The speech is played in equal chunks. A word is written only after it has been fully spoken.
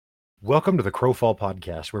Welcome to the Crowfall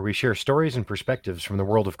Podcast, where we share stories and perspectives from the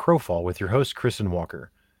world of Crowfall with your host, Chris and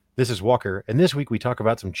Walker. This is Walker, and this week we talk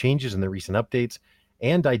about some changes in the recent updates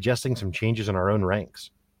and digesting some changes in our own ranks.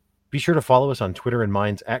 Be sure to follow us on Twitter and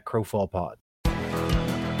Minds at CrowfallPod.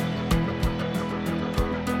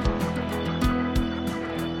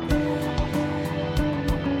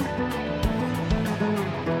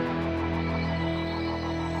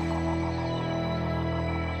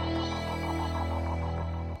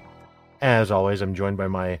 As always, I'm joined by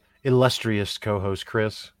my illustrious co-host,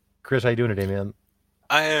 Chris. Chris, how you doing today, man?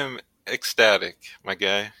 I am ecstatic, my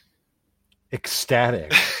guy.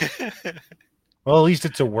 Ecstatic. Well, at least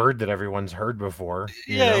it's a word that everyone's heard before.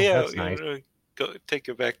 That's nice. Go take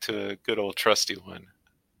it back to a good old trusty one.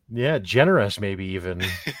 Yeah, generous maybe even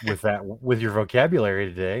with your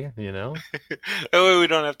vocabulary today, Oh, we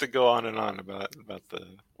don't have to go on and on about the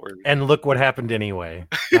word. And look what happened anyway.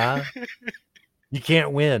 Huh? You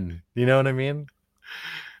can't win. You know what I mean?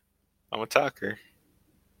 I'm a talker.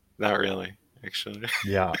 Not really, actually.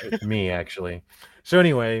 Yeah, it's me, actually. So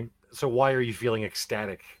anyway, why are you feeling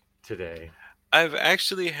ecstatic today? I've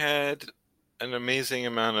actually had an amazing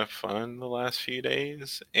amount of fun the last few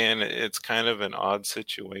days, and it's kind of an odd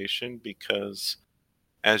situation because,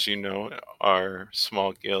 as you know, our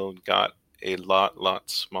small guild got a lot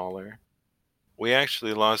smaller. We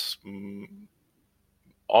actually lost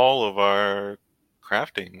all of our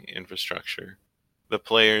crafting infrastructure. The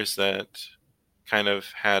players that kind of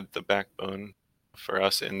had the backbone for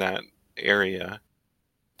us in that area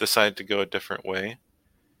decided to go a different way.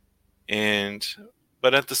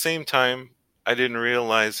 But at the same time, I didn't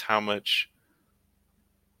realize how much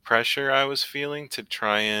pressure I was feeling to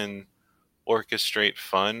try and orchestrate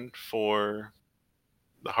fun for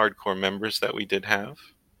the hardcore members that we did have.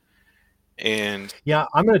 And yeah,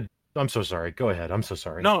 I'm so sorry. Go ahead. I'm so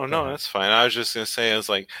sorry. No, that's fine. I was just going to say, I was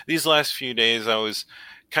like, these last few days, I was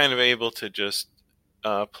kind of able to just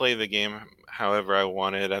play the game however I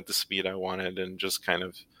wanted, at the speed I wanted, and just kind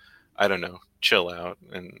of, I don't know, chill out.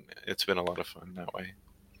 And it's been a lot of fun that way.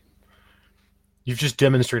 You've just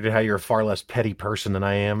demonstrated how you're a far less petty person than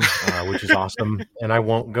I am, which is awesome. And I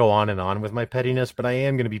won't go on and on with my pettiness, but I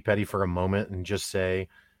am going to be petty for a moment and just say,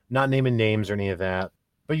 not naming names or any of that.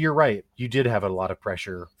 But you're right. You did have a lot of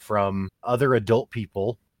pressure from other adult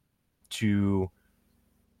people to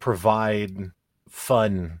provide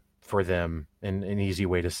fun for them, and an easy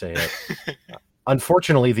way to say it.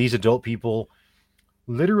 Unfortunately, these adult people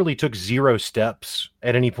literally took 0 steps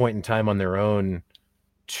at any point in time on their own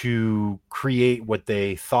to create what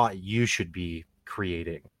they thought you should be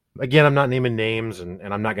creating. Again, I'm not naming names, and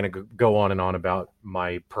I'm not going to go on and on about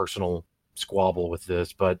my personal squabble with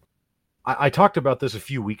this, but I talked about this a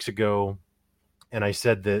few weeks ago, and I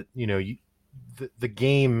said that, the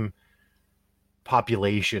game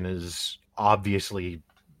population is obviously,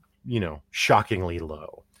 shockingly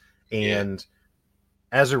low. And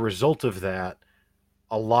as a result of that,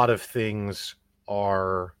 a lot of things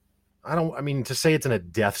are, to say it's in a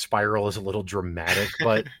death spiral is a little dramatic,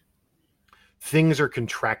 but things are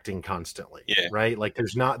contracting constantly, right? Like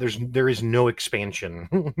there is no expansion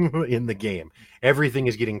in the game. Everything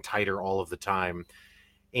is getting tighter all of the time.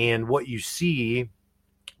 And what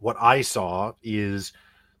I saw is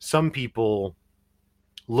some people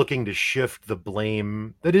looking to shift the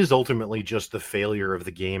blame that is ultimately just the failure of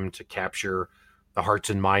the game to capture the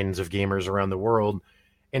hearts and minds of gamers around the world,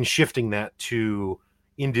 and shifting that to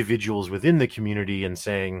individuals within the community and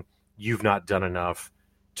saying, you've not done enough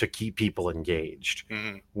to keep people engaged.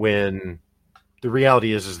 Mm-hmm. When the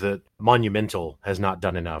reality is that Monumental has not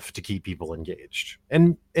done enough to keep people engaged.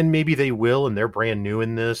 And maybe they will, and they're brand new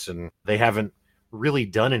in this, and they haven't really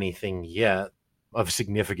done anything yet of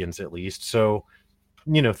significance, at least. So,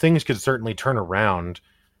 things could certainly turn around,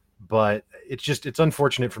 but it's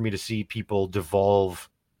unfortunate for me to see people devolve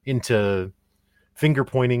into finger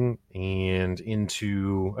pointing and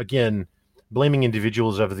into, again, blaming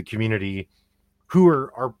individuals of the community who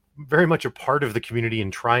are very much a part of the community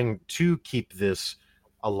and trying to keep this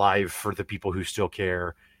alive for the people who still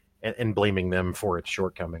care, and blaming them for its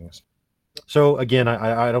shortcomings. So again,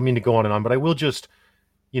 I don't mean to go on and on, but I will just,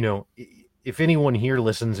 if anyone here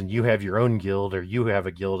listens and you have your own guild, or you have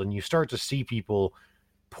a guild, and you start to see people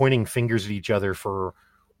pointing fingers at each other for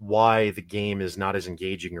why the game is not as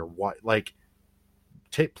engaging, or why,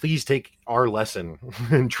 please take our lesson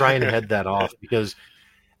and try and head that off, because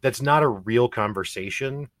that's not a real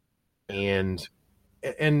conversation, and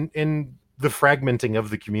the fragmenting of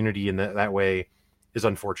the community in that way is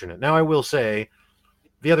unfortunate. Now, I will say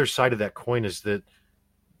the other side of that coin is that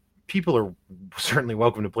people are certainly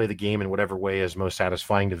welcome to play the game in whatever way is most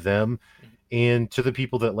satisfying to them. And to the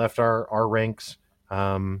people that left our ranks,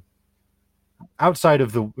 outside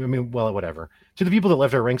of whatever. To the people that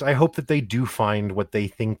left our ranks, I hope that they do find what they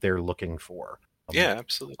think they're looking for. Yeah,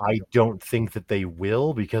 absolutely. I don't think that they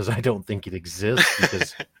will, because I don't think it exists,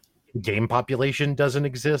 because the game population doesn't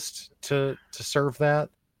exist to serve that.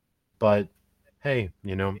 But hey,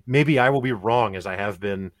 maybe I will be wrong, as I have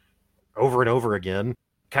been over and over again,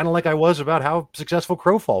 kind of like I was about how successful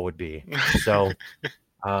Crowfall would be. So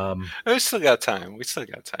we still got time. We still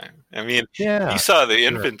got time. I mean, yeah, you saw the sure.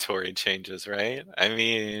 inventory changes, right? I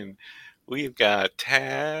mean, we've got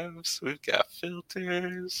tabs, we've got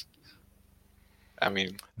filters. I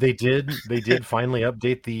mean, they did finally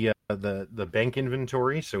update the bank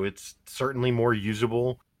inventory, so it's certainly more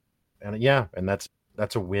usable, and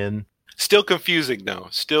that's a win. Still confusing though.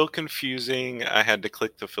 Still confusing. I had to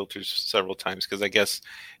click the filters several times because I guess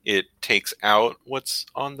it takes out what's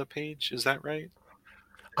on the page. Is that right?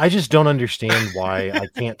 I just don't understand why I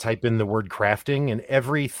can't type in the word crafting, and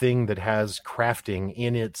everything that has crafting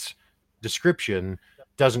in its description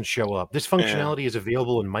doesn't show up. This functionality is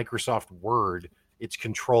available in Microsoft Word. It's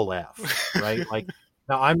Control F, right? Like,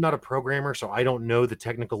 now I'm not a programmer, so I don't know the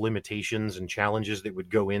technical limitations and challenges that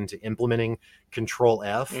would go into implementing Control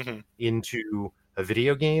F into a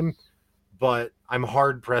video game, but I'm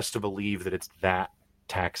hard pressed to believe that it's that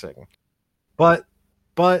taxing. But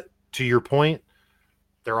to your point,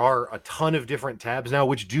 there are a ton of different tabs now,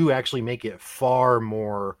 which do actually make it far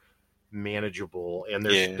more manageable. And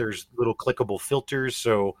there's little clickable filters.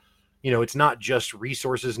 So, it's not just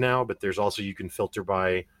resources now, but there's also, you can filter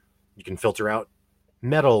out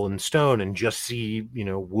metal and stone and just see,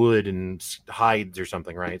 wood and hides or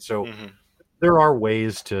something, right? So there are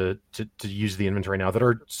ways to use the inventory now that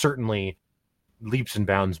are certainly leaps and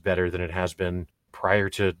bounds better than it has been prior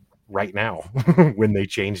to right now when they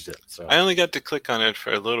changed it. So I only got to click on it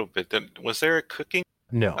for a little bit. Was there a cooking?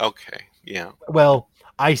 No. Okay. Yeah. Well,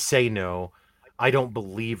 I say no. I don't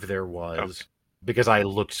believe there was, because I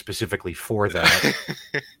looked specifically for that.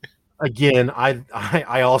 Again,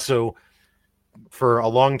 I also, for a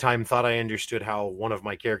long time, thought I understood how one of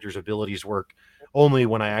my character's abilities work only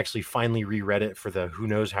when I actually finally reread it for the who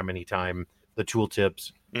knows how many time, the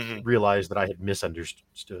tooltips, realized that I had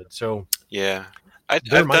misunderstood. So yeah. I've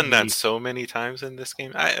done that so many times in this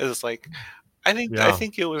game. I was like, I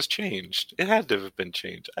think it was changed. It had to have been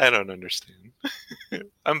changed. I don't understand.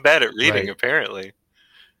 I'm bad at reading, apparently.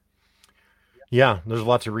 Yeah, there's a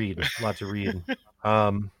lot to read.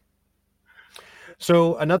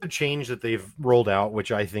 So another change that they've rolled out,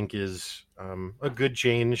 which I think is a good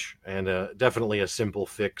change and definitely a simple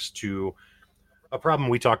fix to a problem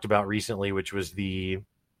we talked about recently, which was the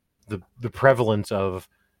prevalence of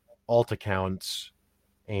alt accounts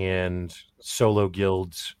and solo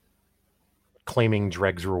guilds claiming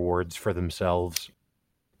dregs rewards for themselves,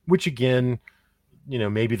 which again,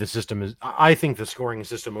 maybe the system is, I think the scoring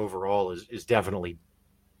system overall is definitely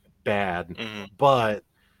bad, but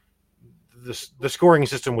the scoring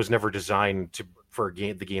system was never designed for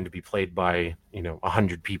the game to be played by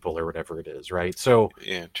 100 people or whatever it is, right? So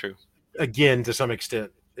yeah, true. Again, to some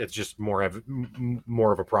extent, it's just more of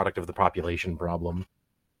a product of the population problem.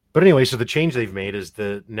 But anyway, so the change they've made is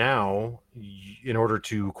that now, in order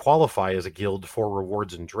to qualify as a guild for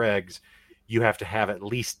rewards and dregs, you have to have at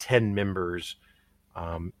least 10 members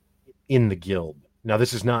in the guild. Now,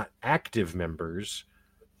 this is not active members,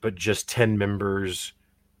 but just 10 members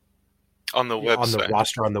on the website, on the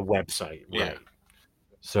roster on the website. Yeah. Right.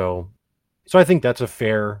 So I think that's a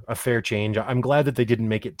fair change. I'm glad that they didn't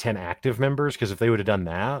make it 10 active members, because if they would have done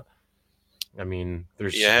that, I mean,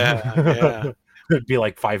 there's it'd be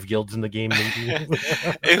like 5 guilds in the game, maybe.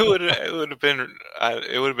 it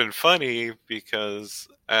would have been funny, because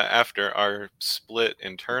after our split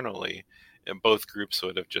internally, and both groups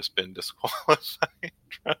would have just been disqualified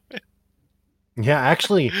from it. Yeah,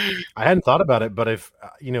 actually, I hadn't thought about it, but if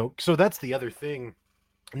so that's the other thing,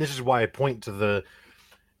 and this is why I point to the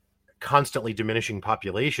constantly diminishing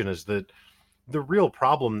population, is that the real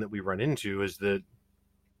problem that we run into is that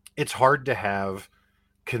it's hard to have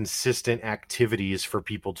consistent activities for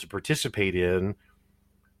people to participate in,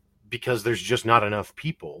 because there's just not enough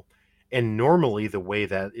people. And normally the way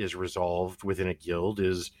that is resolved within a guild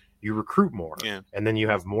is you recruit more, and then you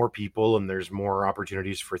have more people, and there's more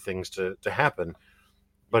opportunities for things to happen.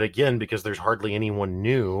 But again, because there's hardly anyone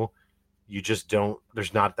new, you just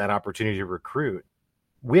there's not that opportunity to recruit.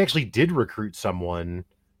 We actually did recruit someone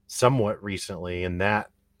somewhat recently, and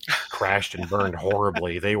that crashed and burned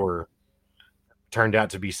horribly. They turned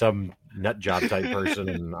out to be some nut job type person,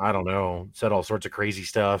 and I don't know, said all sorts of crazy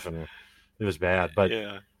stuff, and it was bad. But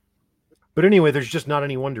anyway, there's just not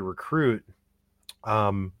anyone to recruit.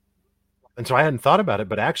 Um, and so I hadn't thought about it,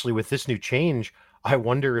 but actually with this new change, I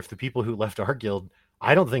wonder if the people who left our guild,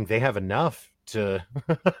 I don't think they have enough to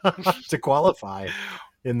to qualify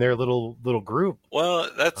in their little group. Well,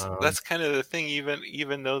 that's Um, that's kind of the thing.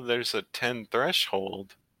 Even though there's a 10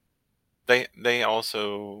 threshold, they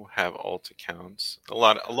also have alt accounts. oh,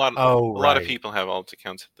 A lot of right. people have alt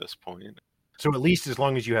accounts at this point. So at least as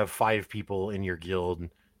long as you have 5 people in your guild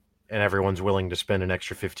and everyone's willing to spend an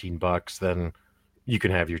extra $15, then you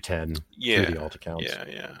can have your 10 through Yeah, the alt accounts.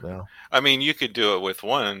 yeah. Yeah. I mean, you could do it with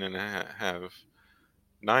one and have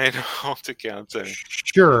 9 alt accounts. And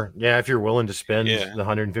Sure. Yeah, if you're willing to spend yeah, the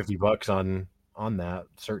 $150 on that,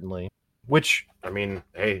 certainly. Which, I mean,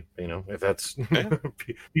 hey, if that's yeah,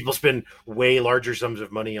 people spend way larger sums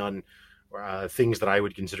of money on things that I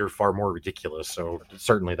would consider far more ridiculous. So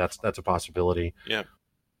certainly that's a possibility. yeah.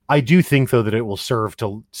 I do think though that it will serve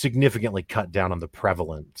to significantly cut down on the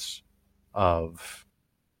prevalence of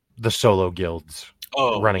the solo guilds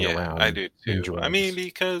Oh, running yeah, I around do in too. I mean, dregs.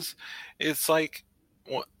 because it's like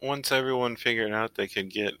once everyone figured out they could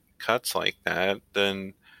get cuts like that,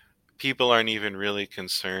 then people aren't even really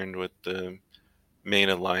concerned with the main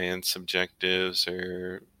alliance objectives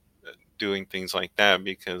or doing things like that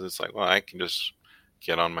because it's like, well, I can just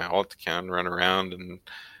get on my alt account and run around and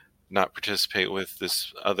not participate with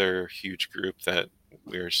this other huge group that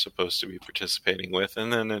we're supposed to be participating with,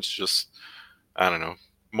 and then it's just, I don't know,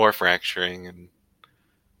 more fracturing. And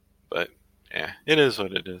but yeah, it is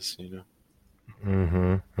what it is.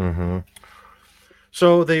 Mm-hmm. Mm-hmm.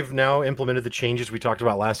 So they've now implemented the changes we talked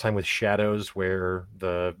about last time with Shadows, where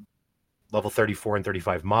the level 34 and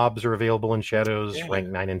 35 mobs are available in Shadows. Yeah, Rank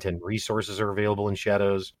 9 and 10 resources are available in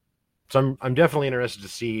Shadows. So I'm definitely interested to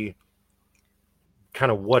see kind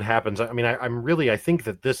of what happens. I mean, I think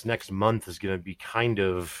that this next month is going to be kind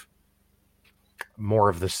of more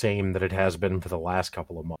of the same that it has been for the last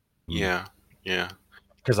couple of months. yeah, yeah,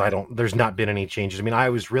 Because there's not been any changes. I mean, I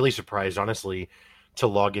was really surprised, honestly, to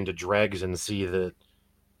log into Dregs and see that,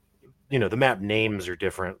 the map names are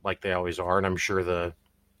different like they always are. And I'm sure the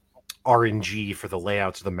RNG for the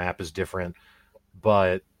layouts of the map is different,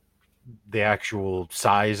 but the actual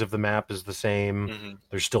size of the map is the same. hmm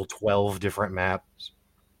There's still 12 different maps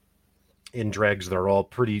in Dregs that are all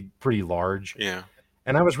pretty large. yeah,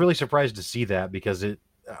 And I was really surprised to see that because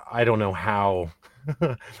I don't know how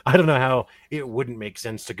I don't know how it wouldn't make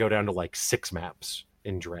sense to go down to like 6 maps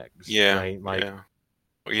in Dregs, yeah, right? Like yeah.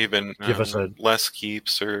 Or even give us a less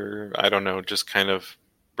keeps, or I don't know, just kind of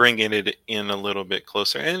bringing it in a little bit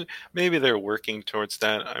closer. And maybe they're working towards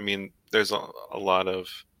that. I mean, there's a lot of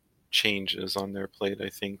changes on their plate, I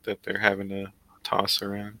think, that they're having to toss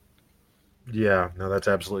around. yeah, no, that's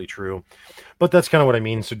absolutely true. But that's kind of what I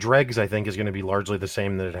mean. So Dregs, I think, is going to be largely the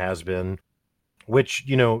same that it has been. Which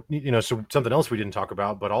so something else we didn't talk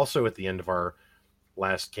about, but also at the end of our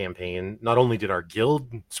last campaign, not only did our guild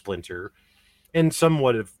splinter, and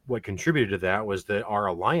somewhat of what contributed to that was that our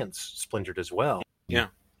alliance splintered as well. Yeah.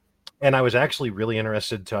 And I was actually really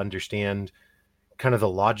interested to understand kind of the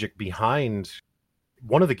logic behind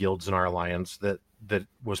one of the guilds in our alliance that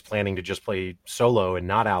was planning to just play solo and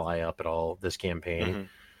not ally up at all this campaign. hmm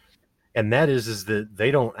And that is that they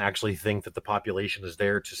don't actually think that the population is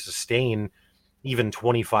there to sustain even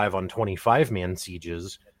 25 on 25 man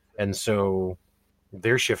sieges. And so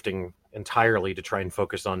they're shifting entirely to try and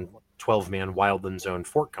focus on 12-man wildland zone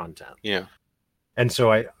fort content. Yeah. And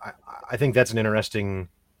so I think that's an interesting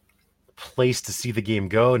place to see the game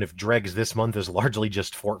go. And if Dregs this month is largely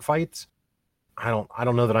just fort fights, I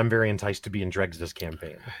don't know that I'm very enticed to be in Dregs this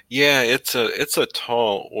campaign. Yeah, it's a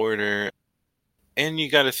tall order. And you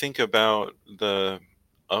got to think about the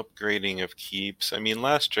upgrading of keeps. I mean,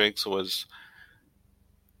 last Drake's was,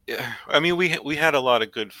 yeah, I mean, we had a lot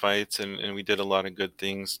of good fights, and we did a lot of good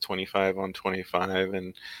things, 25 on 25,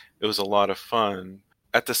 and it was a lot of fun.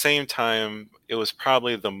 At the same time, it was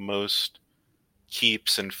probably the most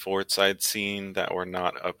keeps and forts I'd seen that were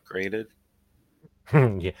not upgraded.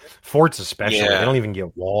 Yeah, forts especially, they Yeah, don't even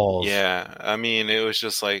get walls. yeah. I mean, it was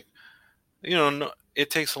just like, no, it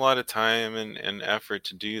takes a lot of time and effort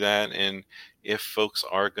to do that. And if folks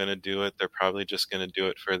are going to do it, they're probably just going to do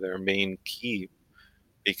it for their main keep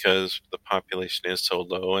because the population is so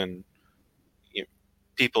low, and you know,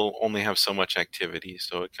 people only have so much activity,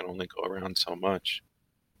 so it can only go around so much.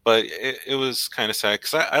 But it was kind of sad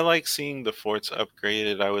because I like seeing the forts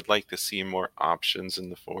upgraded. I would like to see more options in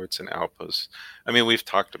the forts and outposts. I mean, we've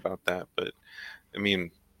talked about that, but I mean,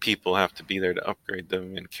 people have to be there to upgrade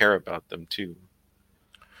them and care about them too.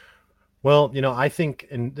 Well, I think,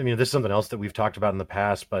 and I mean, this is something else that we've talked about in the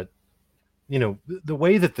past, but the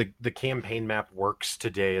way that the campaign map works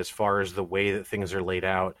today, as far as the way that things are laid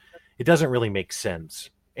out, it doesn't really make sense.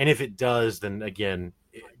 And if it does, then again,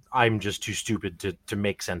 I'm just too stupid to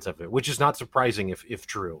make sense of it, which is not surprising if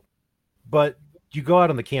true. But you go out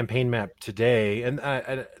on the campaign map today, and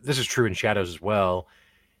this is true in Shadows as well,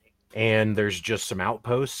 and there's just some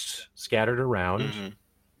outposts scattered around, Mm-hmm.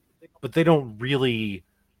 but they don't really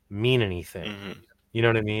mean anything. Mm-hmm. You know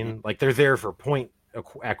what I mean? Like, they're there for point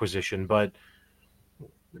acquisition, but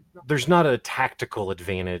there's not a tactical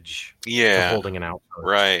advantage to Yeah. holding an outpost.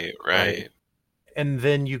 Right. And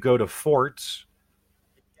then you go to forts,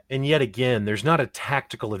 and yet again, there's not a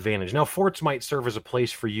tactical advantage. Now, forts might serve as a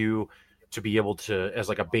place for you to be able to, as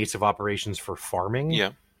like a base of operations for farming.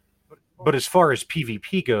 Yeah. But as far as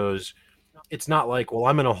PvP goes, it's not like, well,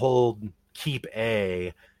 I'm going to hold Keep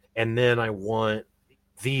A, and then I want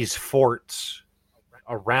these forts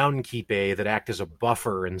around Keep A that act as a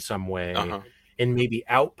buffer in some way, and maybe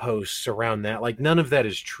outposts around that. Like, none of that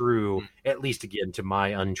is true, at least again to my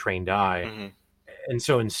untrained eye. Mm-hmm. And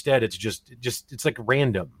so instead, it's just it's like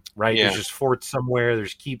random, right? Yeah. There's just forts somewhere,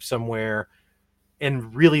 there's keep somewhere,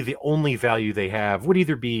 and really the only value they have would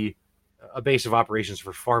either be a base of operations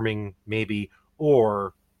for farming, maybe,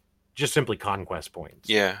 or just simply conquest points.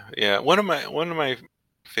 Yeah. One of my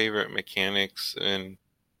favorite mechanics in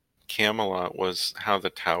Camelot was how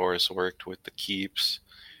the towers worked with the keeps,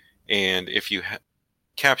 and if you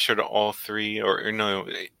captured all three, or no,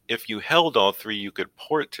 if you held all three, you could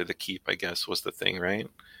port to the keep, I guess was the thing, right?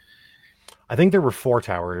 I think there were 4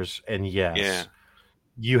 towers, and yes,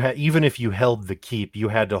 you had, even if you held the keep, you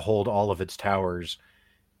had to hold all of its towers.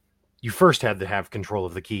 You first had to have control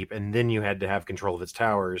of the keep, and then you had to have control of its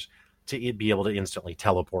towers to be able to instantly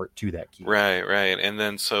teleport to that keep. Right. And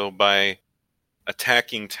then so by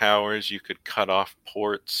attacking towers, you could cut off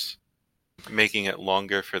ports, making it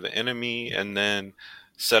longer for the enemy, and then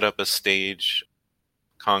set up a stage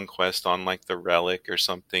conquest on like the relic or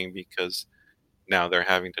something, because now they're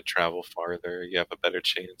having to travel farther. You have a better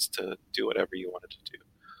chance to do whatever you wanted to do.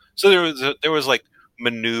 So there was like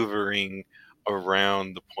maneuvering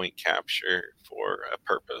around the point capture for a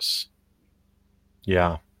purpose.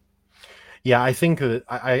 Yeah, I think that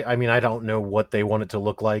I mean, I don't know what they want it to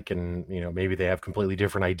look like, and maybe they have completely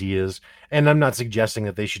different ideas. And I'm not suggesting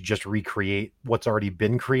that they should just recreate what's already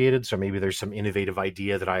been created. So maybe there's some innovative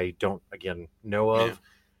idea that I don't again know of. Yeah.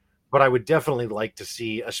 But I would definitely like to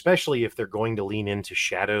see, especially if they're going to lean into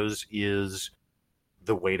Shadows is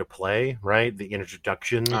the way to play, right? The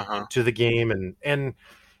introduction to the game, and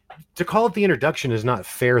to call it the introduction is not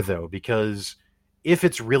fair though, because if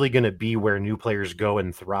it's really going to be where new players go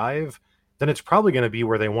and thrive, then it's probably going to be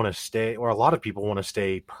where they want to stay, or a lot of people want to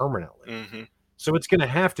stay permanently. Mm-hmm. So it's going to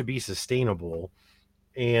have to be sustainable.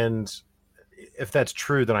 And if that's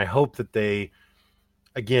true, then I hope that they,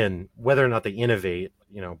 again, whether or not they innovate,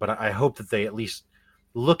 but I hope that they at least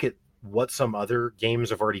look at what some other games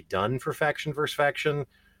have already done for faction versus faction,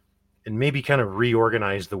 and maybe kind of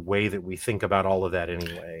reorganize the way that we think about all of that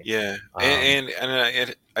anyway. Yeah,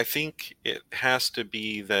 and I think it has to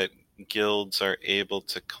be that guilds are able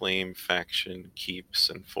to claim faction keeps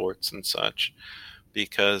and forts and such,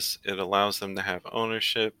 because it allows them to have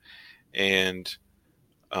ownership and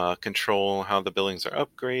control how the buildings are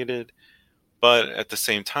upgraded. But at the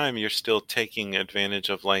same time, you're still taking advantage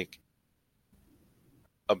of like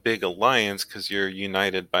a big alliance because you're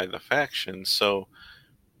united by the faction. So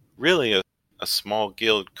really a small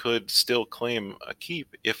guild could still claim a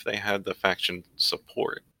keep if they had the faction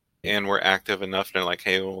support and were active enough. They're like,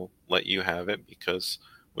 hey, we'll let you have it because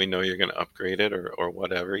we know you're going to upgrade it or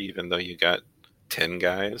whatever, even though you got 10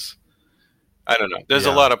 guys. I don't know. There's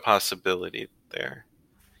a lot of possibility there.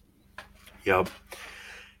 Yep.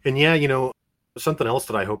 And yeah, something else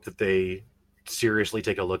that I hope that they seriously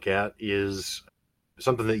take a look at is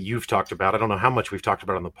something that you've talked about. I don't know how much we've talked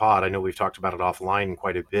about on the pod. I know we've talked about it offline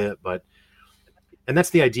quite a bit, and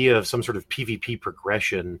that's the idea of some sort of PvP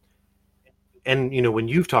progression. And, when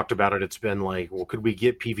you've talked about it, it's been like, well, could we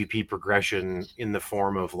get PvP progression in the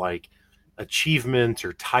form of like achievements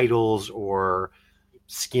or titles or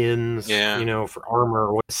skins, for armor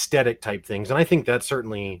or aesthetic type things. And I think that's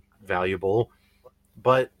certainly valuable.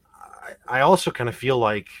 But I also kind of feel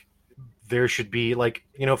like there should be like,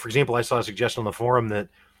 for example, I saw a suggestion on the forum that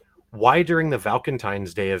why during the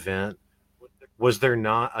Valentine's Day event was there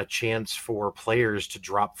not a chance for players to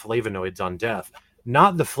drop flavonoids on death?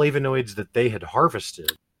 Not the flavonoids that they had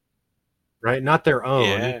harvested, right? Not their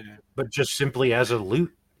own, but just simply as a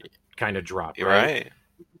loot kind of drop, right?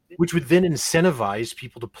 Which would then incentivize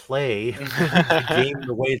people to play the game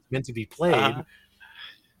the way it's meant to be played.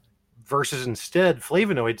 Versus instead,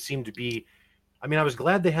 flavonoids seem to be I mean, I was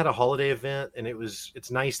glad they had a holiday event, and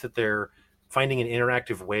it's nice that they're finding an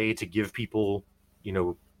interactive way to give people, you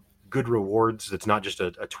know, good rewards. That's not just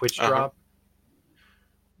a Twitch Uh-huh. drop,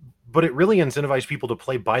 but it really incentivized people to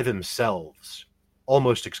play by themselves,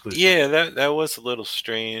 almost Yeah, exclusively. that was a little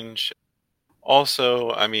strange.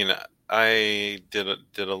 Also, I mean, I did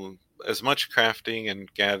as much crafting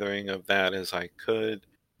and gathering of that as I could.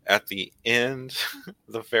 At the end,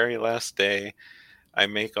 the very last day, I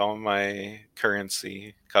make all my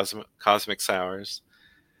currency, cosmic sours.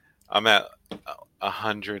 I'm at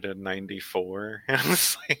 194, and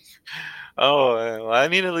it's like, oh, well, I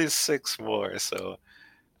need at least 6 more. So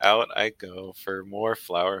out I go for more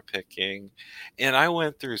flower picking. And I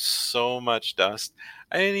went through so much dust.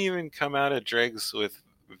 I didn't even come out of dregs with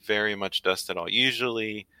very much dust at all.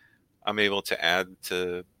 Usually I'm able to add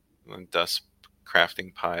to a dust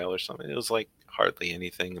crafting pile or something. It was like hardly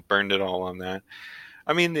anything. Burned it all on that.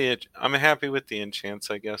 I mean, I'm happy with the enchants,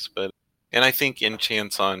 I guess, but and I think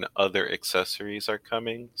enchants on other accessories are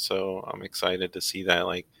coming, so I'm excited to see that,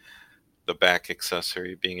 like the back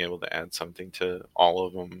accessory being able to add something to all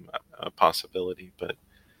of them, a possibility. But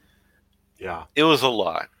Yeah, it was a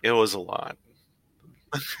lot. It was a lot.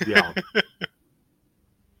 yeah.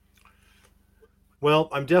 Well,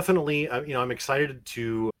 I'm definitely, I'm excited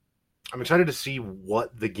to, see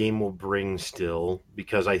what the game will bring still,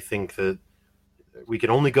 because I think that we can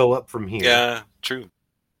only go up from here. Yeah, true.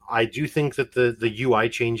 I do think that the UI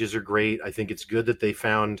changes are great. I think it's good that they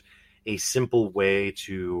found a simple way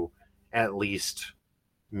to at least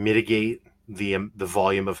mitigate the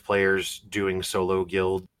volume of players doing solo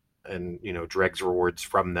guild and dregs rewards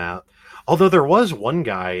from that. Although there was one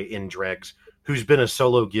guy in dregs who's been a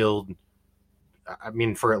solo guild, I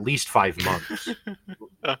mean, for at least 5 months,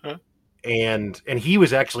 Uh-huh. and he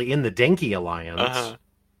was actually in the Denki Alliance, Uh-huh.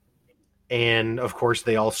 and of course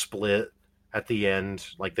they all split at the end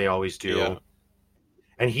like they always Yeah. do,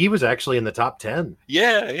 and he was actually in the top 10.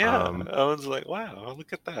 Yeah, yeah. Um, I was like, wow,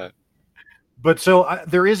 look at that. but so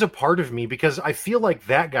there is a part of me, because I feel like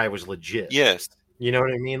that guy was legit. Yes. You know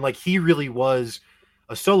what I mean? Like he really was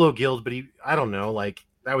a solo guild, but I don't know, like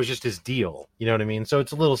that was just his deal. You know what I mean? So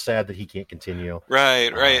it's a little sad that he can't continue.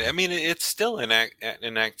 Right, right. I Um, mean, it's still an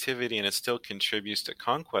activity, and it still contributes to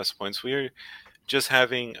conquest points. We're just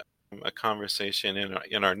having a conversation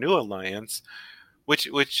in our new alliance, which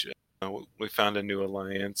we found a new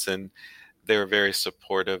alliance, and they were very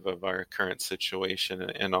supportive of our current situation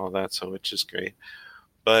and all that, so which is great.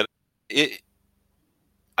 But it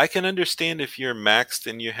I can understand if you're maxed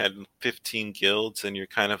and you had 15 guilds and you're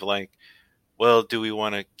kind of like, well, do we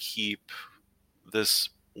want to keep this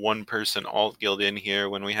one person alt guild in here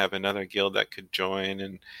when we have another guild that could join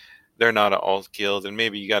and they're not an alt guild, and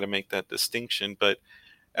maybe you got to make that distinction. But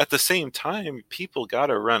at the same time, people got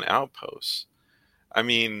to run outposts. I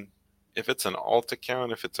mean, if it's an alt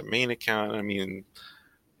account, if it's a main account, I mean,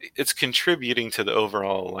 it's contributing to the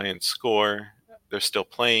overall alliance score. They're still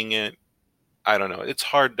playing it. I don't know. It's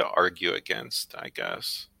hard to argue against, I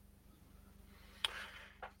guess.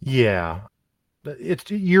 yeah,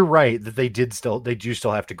 you're right that they do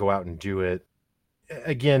still have to go out and do it.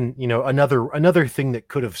 Again, another thing that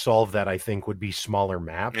could have solved that, I think, would be smaller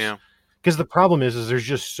maps. Yeah. Because the problem is there's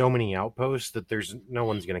just so many outposts that there's no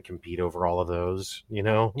one's going to compete over all of those.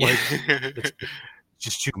 Like it's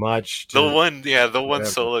just too much to The one whatever.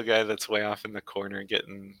 solo guy that's way off in the corner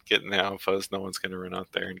getting the outpost. No one's going to run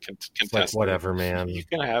out there and It's like contest it. whatever, You man.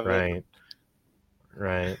 can have it. Right,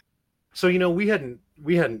 right. So we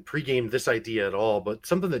hadn't pre-gamed this idea at all, but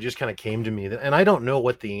something that just kind of came to me, and I don't know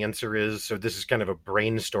what the answer is. So this is kind of a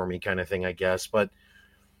brainstormy kind of thing, I guess. But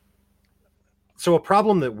so a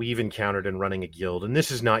problem that we've encountered in running a guild, and this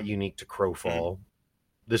is not unique to Mm, Crowfall.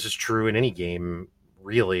 This is true in any game,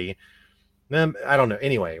 really. I don't know.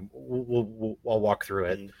 Anyway, I'll walk through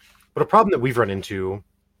it. mm, But a problem that we've run into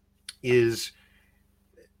is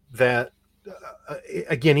that,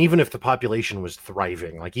 again, even if the population was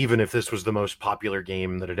thriving, like even if this was the most popular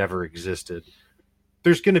game that had ever existed,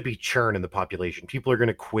 there's going to be churn in the population. People are going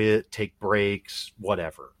to quit, take breaks,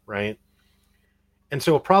 whatever, right? And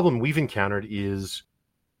so a problem we've encountered is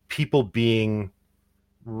people being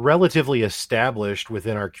relatively established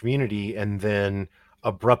within our community and then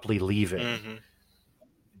abruptly leaving. hmm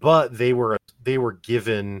But they were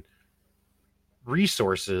given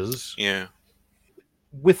resources Yeah.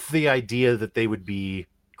 with the idea that they would be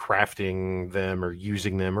crafting them or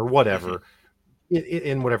using them or hmm whatever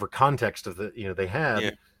in whatever context of they Yeah.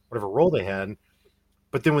 had, whatever role they had.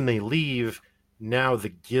 But then when they leave, now the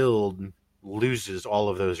guild loses all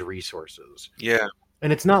of those resources. Yeah.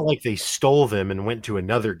 And it's not like they stole them and went to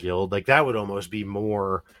another guild. Like that would almost be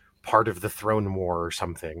more part of the throne war or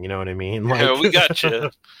something. You know what I mean? Yeah, Like, we got you.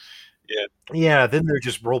 Yeah. yeah, then they're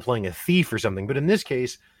just role playing a thief or something. But in this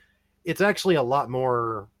case, it's actually a lot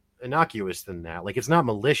more innocuous than that. Like, it's not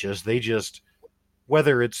malicious. They just,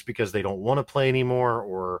 whether it's because they don't want to play anymore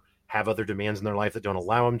or have other demands in their life that don't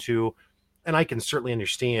allow them to. And I can certainly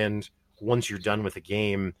understand once you're done with a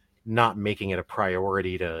game, not making it a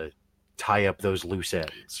priority to tie up those loose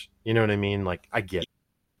ends. You know what I mean? Like, I get it.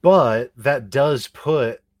 But that does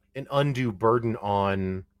put an undue burden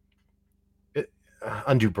on.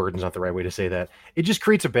 Undue burden's not the right way to say that. It just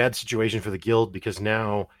creates a bad situation for the guild because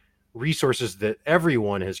now resources that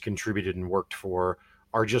everyone has contributed and worked for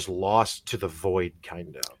are just lost to the void,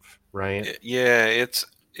 kind of, right? Yeah,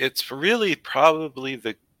 it's really probably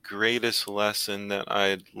the greatest lesson that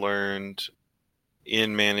I'd learned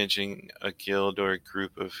in managing a guild or a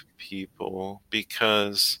group of people,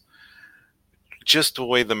 because just the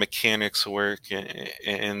way the mechanics work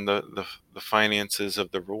and the finances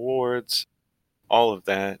of the rewards, all of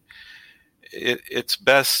that, it's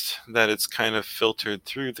best that it's kind of filtered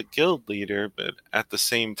through the guild leader, but at the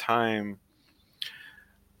same time,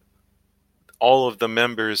 all of the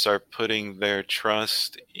members are putting their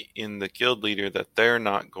trust in the guild leader that they're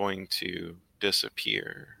not going to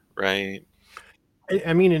disappear, right?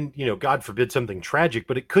 I mean, and God forbid something tragic,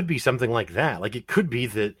 but it could be something like that. Like, it could be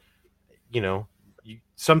that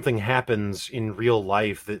something happens in real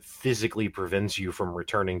life that physically prevents you from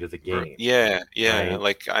returning to the game. Yeah, right?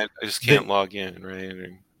 like I just can't log in,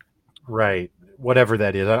 right? Right. Whatever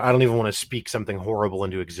that is. I don't even want to speak something horrible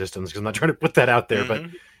into existence because I'm not trying to put that out there, but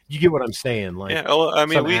you get what I'm saying. Like, yeah, well, I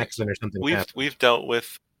mean, some accident or something we've dealt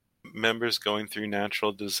with members going through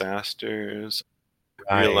natural disasters,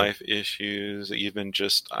 Right. real life issues, even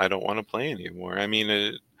just I don't want to play anymore. I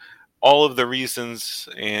mean, all of the reasons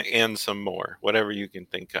and some more, whatever you can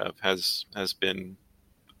think of, has been,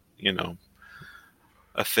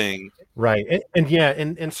 a thing. Right. And yeah,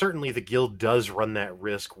 and certainly the guild does run that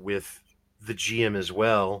risk with the GM as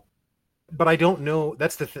well. But I don't know.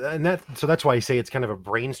 That's so that's why I say it's kind of a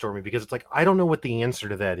brainstorming, because it's like I don't know what the answer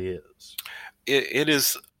to that is. It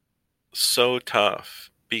is so tough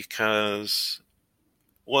because,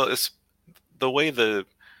 well, it's the way the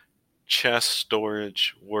chest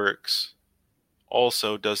storage works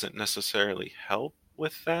also doesn't necessarily help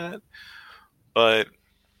with that. But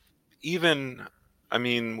even, I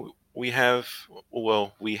mean, we had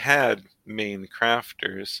main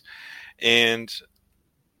crafters, and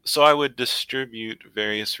so I would distribute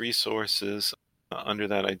various resources under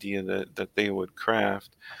that idea that they would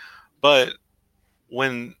craft. But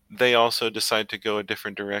when they also decide to go a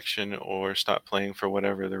different direction or stop playing for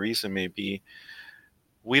whatever the reason may be,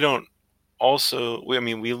 we don't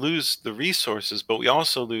we lose the resources, but we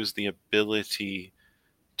also lose the ability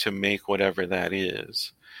to make whatever that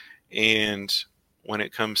is. And when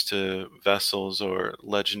it comes to vessels or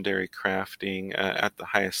legendary crafting at the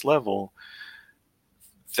highest level,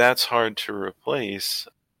 that's hard to replace.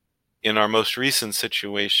 In our most recent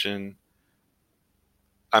situation,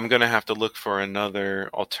 I'm going to have to look for another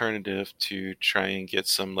alternative to try and get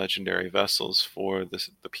some legendary vessels for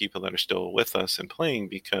the people that are still with us and playing,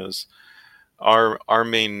 because our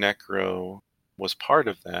main necro was part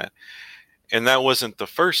of that. And that wasn't the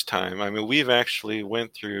first time. I mean, we've actually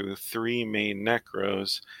went through 3 main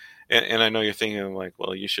necros, and I know you're thinking like,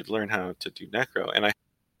 well, you should learn how to do necro, and I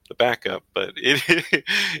the backup, but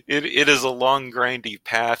it is a long, grindy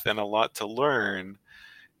path and a lot to learn.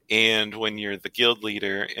 And when you're the guild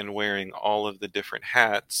leader and wearing all of the different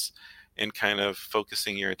hats and kind of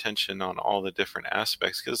focusing your attention on all the different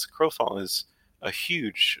aspects, because Crowfall is a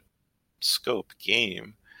huge scope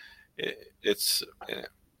game, it's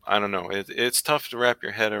I don't know, it's tough to wrap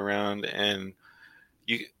your head around, and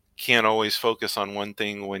you can't always focus on one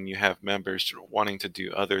thing when you have members wanting to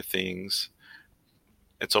do other things.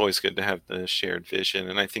 It's always good to have the shared vision,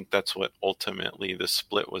 and I think that's what ultimately the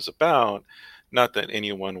split was about. Not that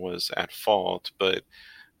anyone was at fault, but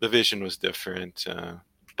the vision was different,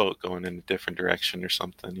 boat going in a different direction or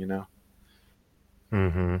something,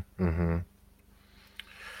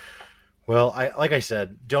 Well, like I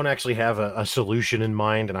said, don't actually have a solution in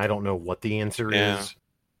mind, and I don't know what the answer is.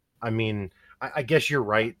 I mean, I guess you're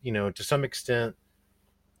right. To some extent,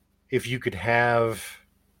 if you could have,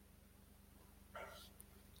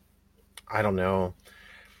 I don't know,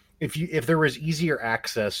 if there was easier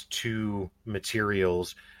access to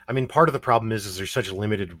materials. I mean, part of the problem is there's such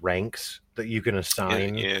limited ranks that you can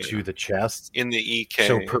assign to the chests in the EK.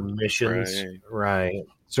 So permissions, right?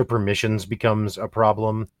 So permissions becomes a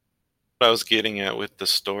problem. What I was getting at with the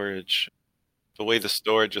storage, the way the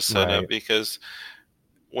storage is set up, because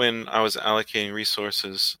when I was allocating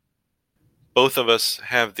resources both of us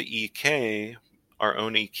have the EK, our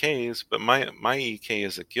own EKs, but my EK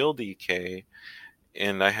is a guild EK,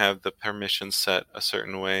 and I have the permission set a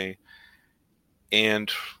certain way,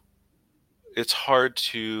 and it's hard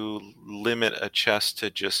to limit a chest to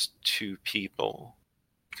just 2 people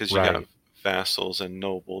because you Right. have vassals and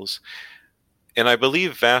nobles. And I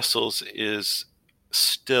believe vassals is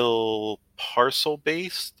still parcel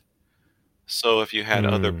based. So if you had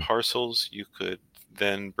other parcels, you could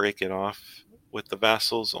then break it off with the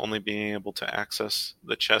vassals only being able to access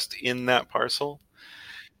the chest in that parcel.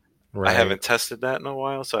 I Right. haven't tested that in a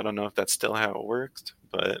while, so I don't know if that's still how it works.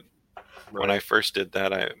 But when I first did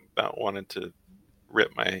that, I about wanted to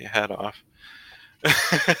rip my head off.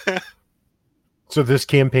 So this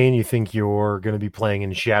campaign, you think you're going to be playing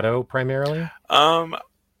in Shadow primarily?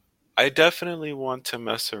 I definitely want to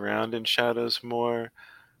mess around in Shadows more.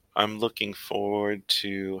 I'm looking forward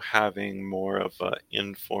to having more of an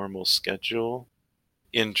informal schedule.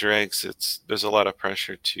 In Dregs, there's a lot of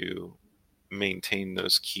pressure to maintain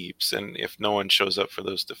those keeps, and if no one shows up for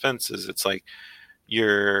those defenses, it's like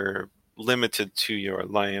you're limited to your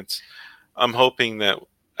alliance. I'm hoping that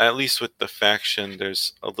at least with the faction,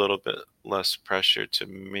 there's a little bit less pressure to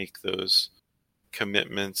make those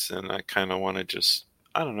commitments, and I kind of want to just,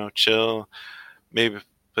 I don't know, chill, maybe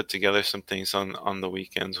put together some things on the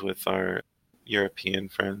weekends with our European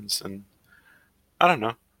friends, and I don't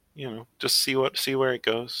know, just see where it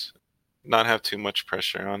goes, not have too much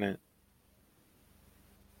pressure on it.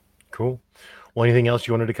 Cool. Well, anything else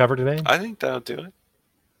you wanted to cover today? I think that'll do it.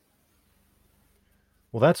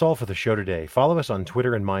 Well, that's all for the show today. Follow us on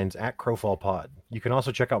Twitter and mine's at CrowfallPod. You can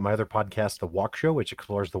also check out my other podcast, The Walk Show, which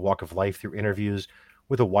explores the walk of life through interviews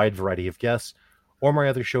with a wide variety of guests, or my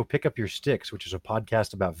other show, Pick Up Your Sticks, which is a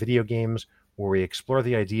podcast about video games where we explore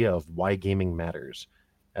the idea of why gaming matters.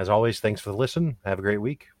 As always, thanks for the listen. Have a great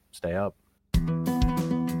week. Stay up.